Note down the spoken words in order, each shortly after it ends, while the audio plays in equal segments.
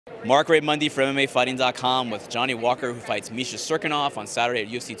Mark Ray Mundy for MMAfighting.com with Johnny Walker, who fights Misha Cirkunov on Saturday at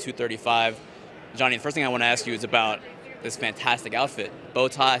UFC 235. Johnny, the first thing I want to ask you is about this fantastic outfit. Bow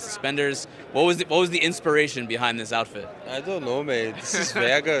tie, suspenders. What was the inspiration behind this outfit? I don't know, mate. This is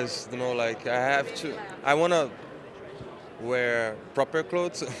Vegas. Like I want to wear proper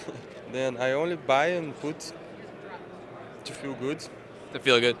clothes. Then I only buy and put to feel good. To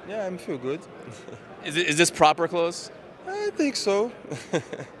feel good? Yeah, I feel good. Is this proper clothes? I think so.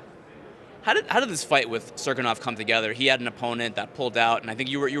 How did this fight with Cirkunov come together? He had an opponent that pulled out, and I think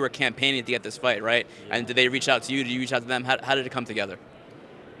you were campaigning to get this fight, right? Yeah. And did they reach out to you? Did you reach out to them? How did it come together?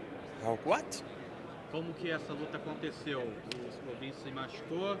 What? Como que essa luta aconteceu? O Vincent se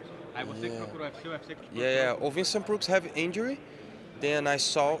machucou, aí você que procurou o UFC que Yeah. O Vincent Brooks have injury. Then I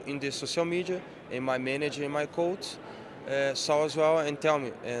saw in the social media, and my manager and my coach saw as well and tell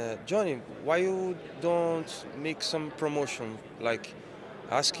me, Johnny, why you don't make some promotion, like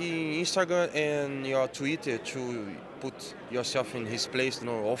asking Instagram and your Twitter to put yourself in his place,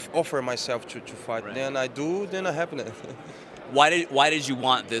 offer myself to fight. Right. Then I do, then I happen. Why did you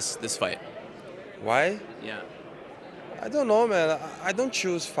want this fight? Why? Yeah. I don't know, man. I don't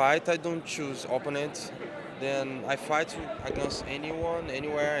choose fight. I don't choose opponent. Then I fight against anyone,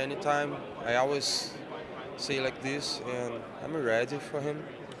 anywhere, anytime. I always say like this, and I'm ready for him.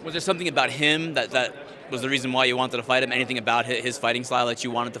 Was there something about him that was the reason why you wanted to fight him? Anything about his fighting style that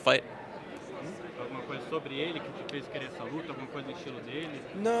you wanted to fight? Alguma coisa sobre ele que te fez querer essa luta? Alguma coisa do estilo dele?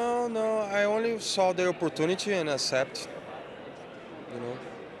 No. I only saw the opportunity and accept.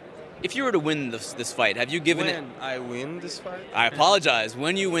 If you were to win this fight, have you given it? When I win this fight? I apologize.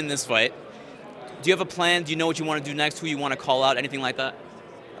 When you win this fight, do you have a plan? Do you know what you want to do next? Who you want to call out? Anything like that?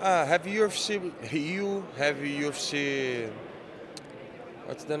 Have UFC.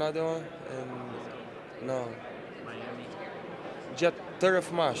 What's the other one? No. Miami. 3rd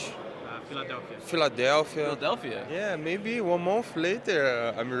of March. Philadelphia. Philadelphia? Yeah, maybe 1 month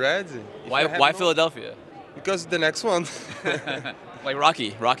later, I'm ready. Why Philadelphia? Because the next one. Like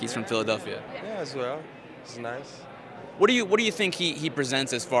Rocky. Rocky's from Philadelphia. Yeah, as well. It's nice. What do you think he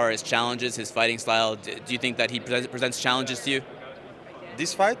presents as far as challenges, his fighting style? Do you think that he presents challenges to you?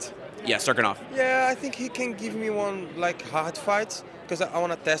 This fight? Yeah, Cirkunov. Yeah, I think he can give me one hard fight because I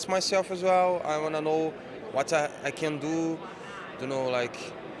want to test myself as well. I want to know what I can do.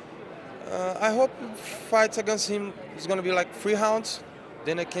 I hope fights against him is going to be 3 rounds.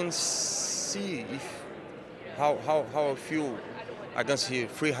 Then I can see how I feel against him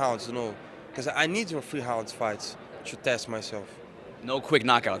 3 rounds, because I need 3 rounds fights to test myself. No quick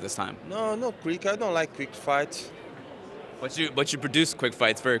knockout this time. No quick. I don't like quick fights. But you produce quick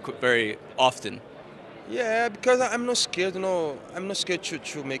fights very often. Yeah, because I'm not scared. I'm not scared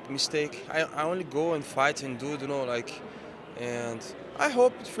to make mistake. I only go and fight and do. And I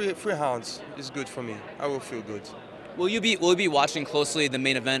hope 3 rounds is good for me. I will feel good. Will you be watching closely the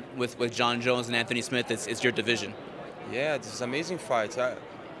main event with Jon Jones and Anthony Smith? It's your division. Yeah, this is an amazing fight. I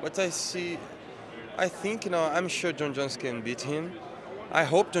think I'm sure Jon Jones can beat him. I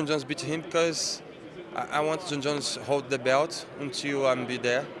hope Jon Jones beat him because I want Jon Jones hold the belt until I'm be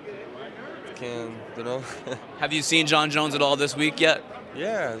there. Have you seen Jon Jones at all this week yet?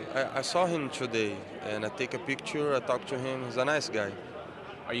 Yeah, I saw him today, and I take a picture. I talk to him. He's a nice guy.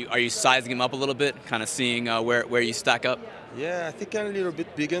 Are you sizing him up a little bit, kind of seeing where you stack up? Yeah, I think I'm a little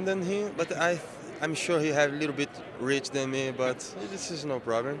bit bigger than him, but I'm sure he have a little bit reach than me. But this is no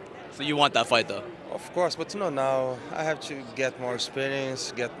problem. So you want that fight though? Of course, but now I have to get more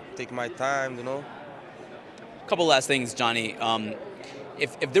experience, take my time, A couple last things, Johnny.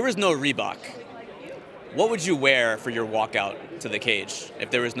 If there was no Reebok, what would you wear for your walkout to the cage? If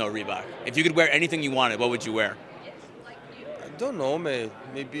there was no Reebok, if you could wear anything you wanted, what would you wear? I don't know, man.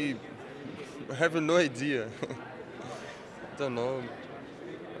 Maybe I have no idea. Don't know.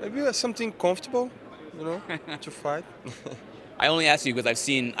 Maybe something comfortable, to fight. I only ask you because I've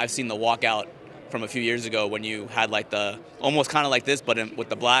seen the walkout from a few years ago when you had almost kind of like this, but with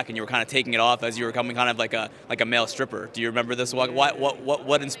the black, and you were kind of taking it off as you were coming kind of like a male stripper. Do you remember this walk?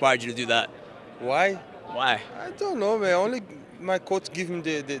 What inspired you to do that? Why? Why? I don't know, man. Only my coach gave me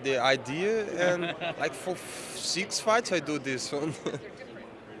the idea, and for 6 fights I do this one.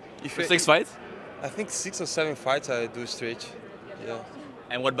 For 6 fights? I think 6 or 7 fights I do straight. Yeah.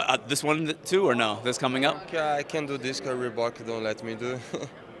 And what about this one too, or no? This coming up? Yeah, I can do this because Reebok don't let me do.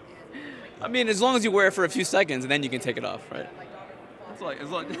 I mean, as long as you wear it for a few seconds, and then you can take it off, right?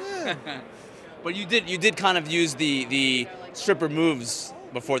 It's like. Yeah. But you did kind of use the stripper moves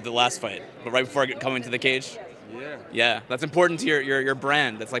before the last fight, but right before coming to the cage. Yeah. Yeah, that's important to your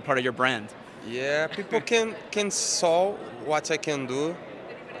brand. That's part of your brand. Yeah, people can saw what I can do.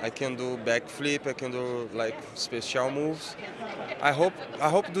 I can do backflip. I can do like special moves. I hope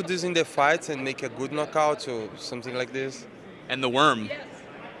do this in the fights and make a good knockout or something like this. And the worm.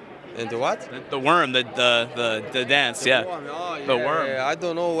 And the what? The worm, the dance, yeah. Oh, The worm. yeah, I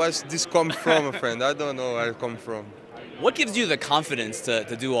don't know where this come from, my friend. I don't know where it come from. What gives you the confidence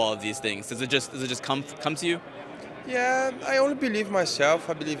to do all of these things? Does it just come to you? Yeah, I only believe myself.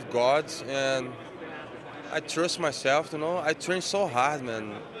 I believe God, and I trust myself. I train so hard,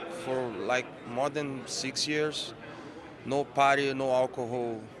 man, for like more than 6 years. No party, no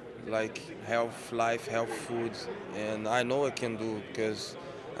alcohol, like health, life, health food, and I know I can do because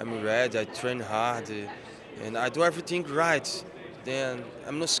I'm ready. I train hard, and I do everything right. Then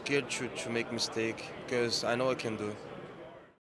I'm not scared to make mistake because I know I can do.